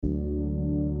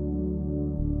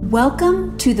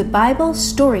Welcome to the Bible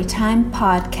Storytime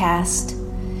Podcast,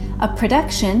 a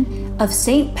production of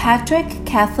St. Patrick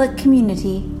Catholic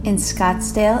Community in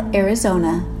Scottsdale,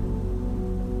 Arizona.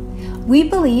 We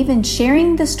believe in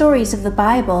sharing the stories of the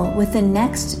Bible with the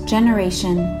next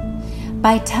generation.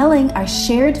 By telling our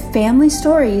shared family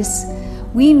stories,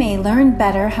 we may learn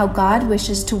better how God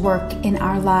wishes to work in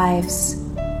our lives.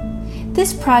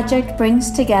 This project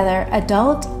brings together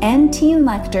adult and teen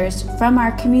lectors from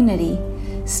our community,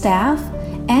 staff,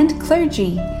 and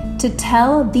clergy to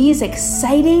tell these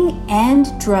exciting and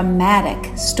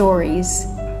dramatic stories.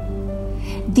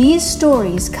 These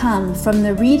stories come from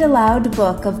the Read Aloud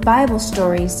book of Bible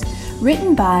stories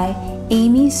written by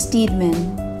Amy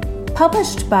Steedman,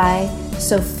 published by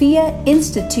Sophia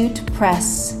Institute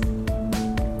Press.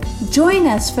 Join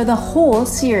us for the whole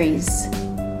series.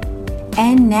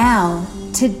 And now,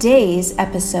 today's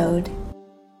episode.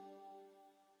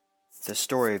 The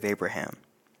Story of Abraham,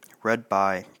 read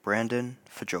by Brandon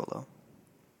Fajolo.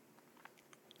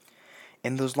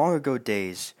 In those long ago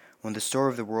days, when the story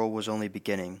of the world was only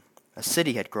beginning, a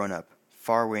city had grown up,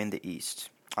 far away in the east,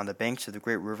 on the banks of the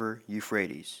great river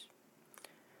Euphrates.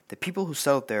 The people who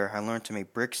settled there had learned to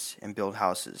make bricks and build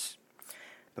houses,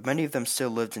 but many of them still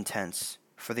lived in tents,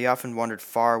 for they often wandered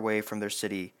far away from their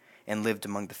city and lived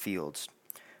among the fields,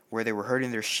 where they were herding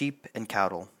their sheep and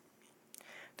cattle.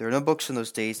 There were no books in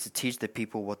those days to teach the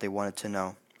people what they wanted to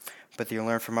know, but they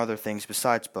learned from other things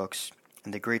besides books,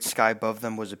 and the great sky above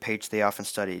them was a page they often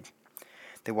studied.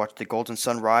 They watched the golden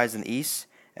sun rise in the east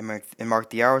and marked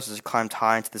the hours as it climbed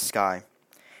high into the sky.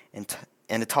 And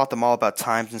it taught them all about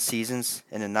times and seasons,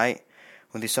 and at night,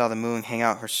 when they saw the moon hang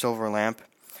out her silver lamp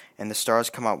and the stars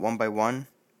come out one by one,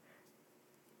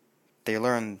 they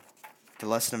learned the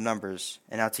lesson of numbers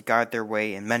and how to guide their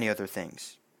way and many other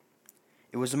things.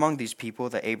 It was among these people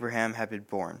that Abraham had been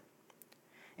born.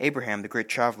 Abraham, the great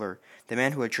traveler, the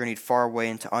man who had journeyed far away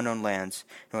into unknown lands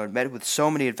and who had met with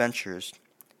so many adventures,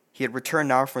 he had returned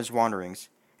now from his wanderings,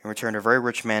 and returned a very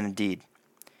rich man indeed.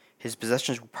 His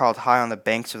possessions were piled high on the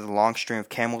banks of the long stream of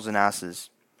camels and asses.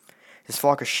 His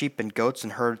flock of sheep and goats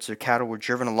and herds of cattle were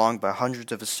driven along by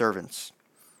hundreds of his servants.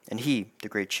 And he, the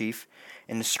great chief,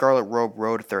 in his scarlet robe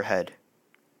rode at their head.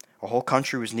 A whole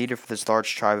country was needed for this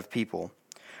large tribe of people,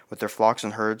 with their flocks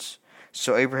and herds,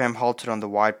 so Abraham halted on the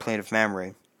wide plain of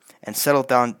Mamre, and settled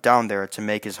down there to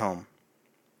make his home.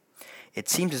 It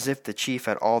seemed as if the chief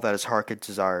had all that his heart could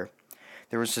desire.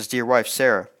 There was his dear wife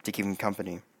Sarah to keep him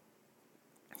company.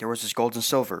 There was his gold and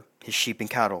silver, his sheep and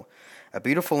cattle, a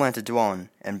beautiful land to dwell in,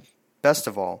 and best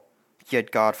of all, he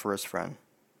had God for his friend.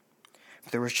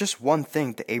 But there was just one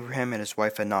thing that Abraham and his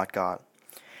wife had not got,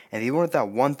 and they wanted that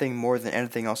one thing more than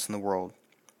anything else in the world.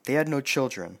 They had no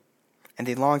children, and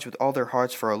they longed with all their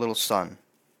hearts for a little son.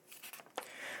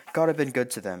 God had been good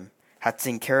to them, had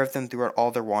taken care of them throughout all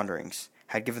their wanderings,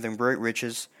 had given them great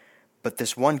riches, but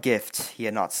this one gift he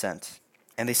had not sent.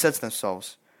 And they said to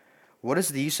themselves, "What is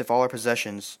the use of all our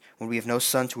possessions when we have no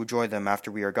son to enjoy them after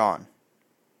we are gone?"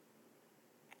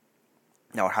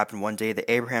 Now it happened one day that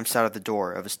Abraham sat at the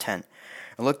door of his tent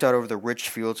and looked out over the rich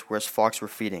fields where his flocks were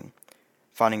feeding,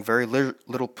 finding very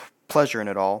little pleasure in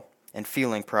it all, and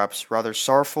feeling, perhaps, rather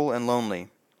sorrowful and lonely,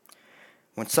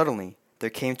 when suddenly there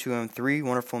came to him 3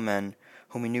 wonderful men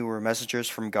whom he knew were messengers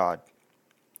from God.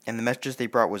 And the message they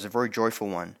brought was a very joyful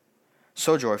one,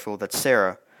 so joyful that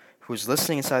Sarah, who was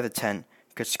listening inside the tent,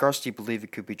 could scarcely believe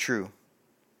it could be true.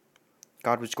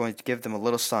 God was going to give them a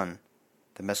little son,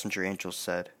 the messenger angels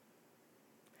said.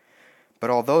 But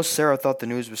although Sarah thought the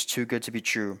news was too good to be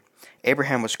true,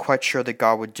 Abraham was quite sure that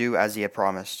God would do as he had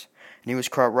promised. And he was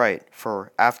quite right,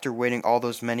 for after waiting all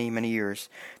those many, many years,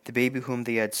 the baby whom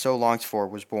they had so longed for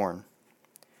was born.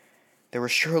 There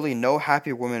was surely no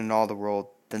happier woman in all the world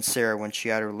than Sarah when she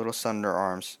had her little son in her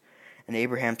arms, and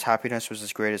Abraham's happiness was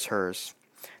as great as hers.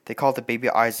 They called the baby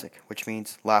Isaac, which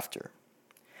means laughter.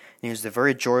 And he was the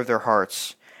very joy of their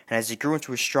hearts, and as he grew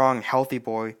into a strong and healthy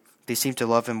boy, they seemed to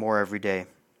love him more every day.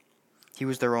 He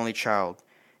was their only child,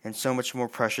 and so much more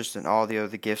precious than all the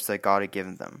other gifts that God had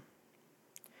given them.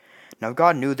 Now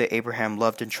God knew that Abraham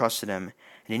loved and trusted him,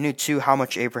 and he knew too how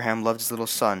much Abraham loved his little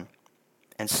son,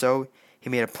 and so he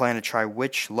made a plan to try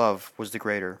which love was the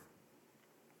greater.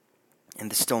 In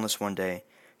the stillness one day,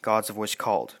 God's voice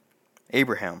called,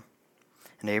 "Abraham."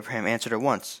 And Abraham answered at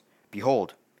once,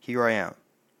 "Behold, here I am."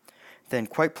 Then,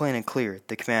 quite plain and clear,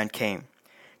 the command came,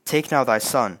 "Take now thy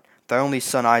son, thy only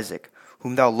son Isaac,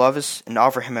 whom thou lovest, and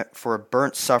offer him for a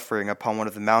burnt suffering upon one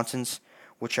of the mountains,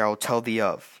 which I will tell thee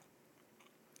of."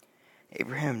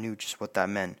 Abraham knew just what that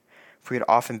meant, for he had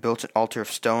often built an altar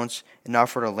of stones and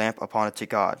offered a lamp upon it to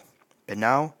God. But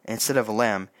now, instead of a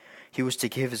lamb, he was to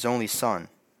give his only son.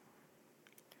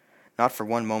 Not for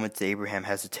one moment did Abraham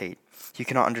hesitate. He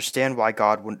could not understand why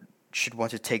God should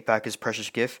want to take back his precious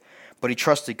gift, but he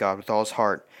trusted God with all his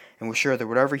heart and was sure that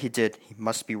whatever he did, he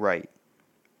must be right.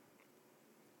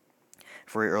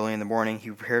 Very early in the morning, he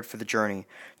prepared for the journey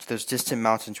to those distant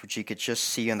mountains which he could just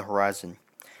see on the horizon.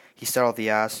 He saddled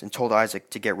the ass and told Isaac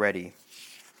to get ready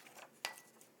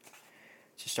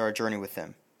to start a journey with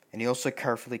him, and he also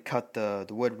carefully cut the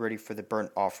wood ready for the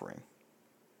burnt offering.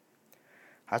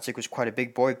 Isaac was quite a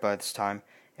big boy by this time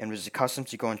and was accustomed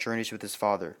to go on journeys with his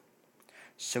father,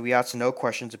 so he asked no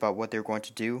questions about what they were going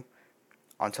to do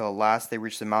until at last they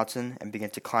reached the mountain and began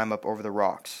to climb up over the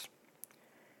rocks.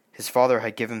 His father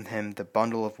had given him the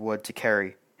bundle of wood to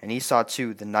carry, and he saw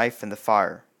too the knife and the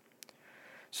fire.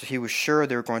 So he was sure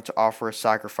they were going to offer a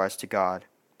sacrifice to God.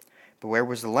 But where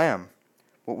was the lamb?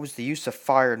 What was the use of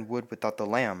fire and wood without the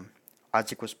lamb?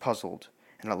 Isaac was puzzled,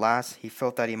 and at last he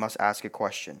felt that he must ask a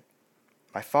question.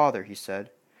 "My father," he said.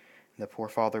 And the poor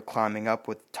father, climbing up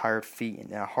with tired feet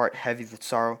and a heart heavy with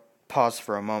sorrow, paused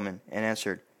for a moment and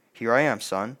answered, "Here I am,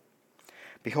 son."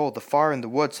 "Behold, the fire and the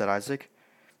wood," said Isaac.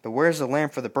 "But where is the lamb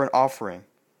for the burnt offering?"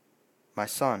 "My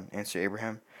son," answered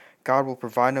Abraham, "God will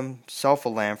provide himself a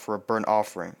lamb for a burnt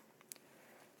offering."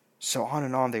 So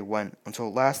on they went, until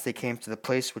at last they came to the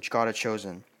place which God had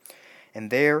chosen.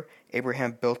 And there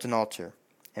Abraham built an altar,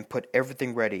 and put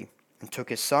everything ready, and took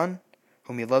his son,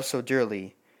 whom he loved so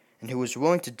dearly, and who was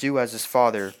willing to do as his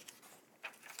father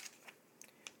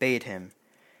bade him,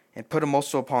 and put him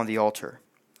also upon the altar.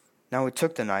 Now he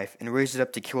took the knife, and raised it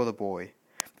up to kill the boy.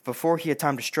 But before he had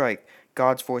time to strike,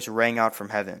 God's voice rang out from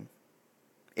heaven.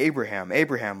 "Abraham,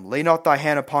 Abraham, lay not thy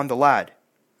hand upon the lad,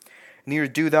 neither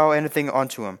do thou anything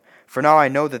unto him, for now I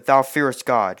know that thou fearest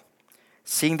God,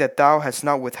 seeing that thou hast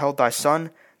not withheld thy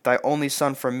son, thy only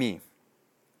son, from me."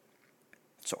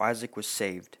 So Isaac was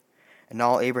saved, and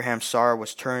all Abraham's sorrow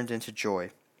was turned into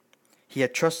joy. He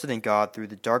had trusted in God through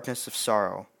the darkness of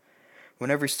sorrow,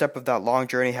 when every step of that long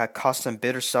journey had cost him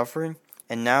bitter suffering,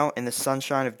 and now, in the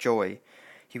sunshine of joy,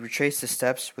 he retraced his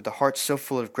steps with a heart so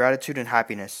full of gratitude and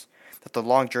happiness that the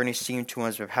long journey seemed to him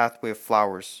as a pathway of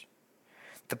flowers,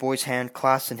 the boy's hand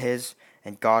clasped in his,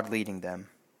 and God leading them.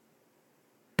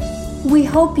 We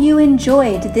hope you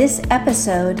enjoyed this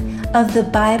episode of the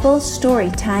Bible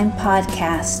Storytime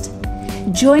Podcast.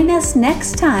 Join us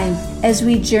next time as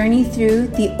we journey through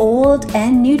the Old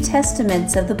and New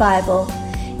Testaments of the Bible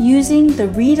using the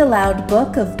Read Aloud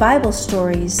Book of Bible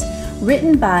Stories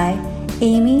written by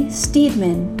Amy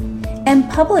Steedman and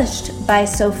published by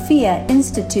Sophia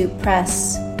Institute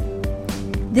Press.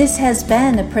 This has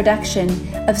been a production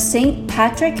of St.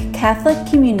 Patrick Catholic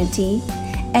Community,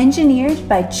 engineered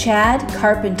by Chad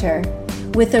Carpenter,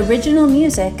 with original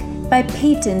music by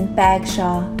Peyton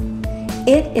Bagshaw.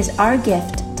 It is our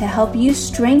gift to help you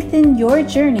strengthen your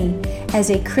journey as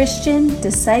a Christian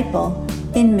disciple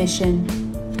in mission.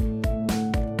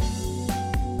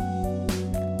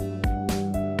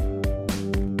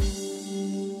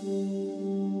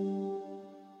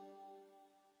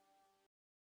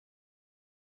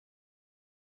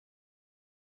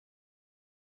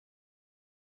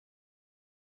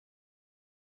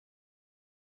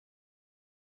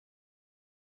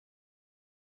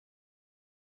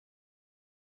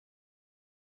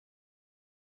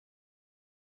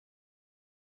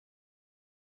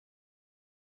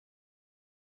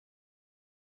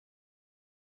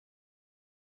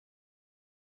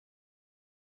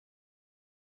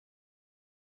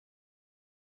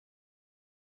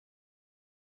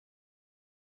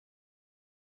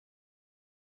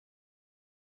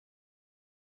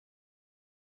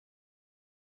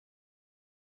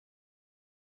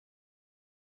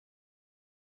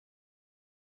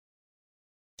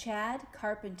 Chad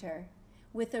Carpenter,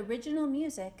 with original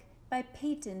music by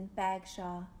Peyton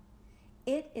Bagshaw.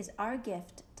 It is our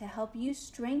gift to help you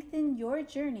strengthen your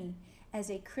journey as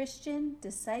a Christian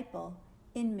disciple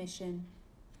in mission.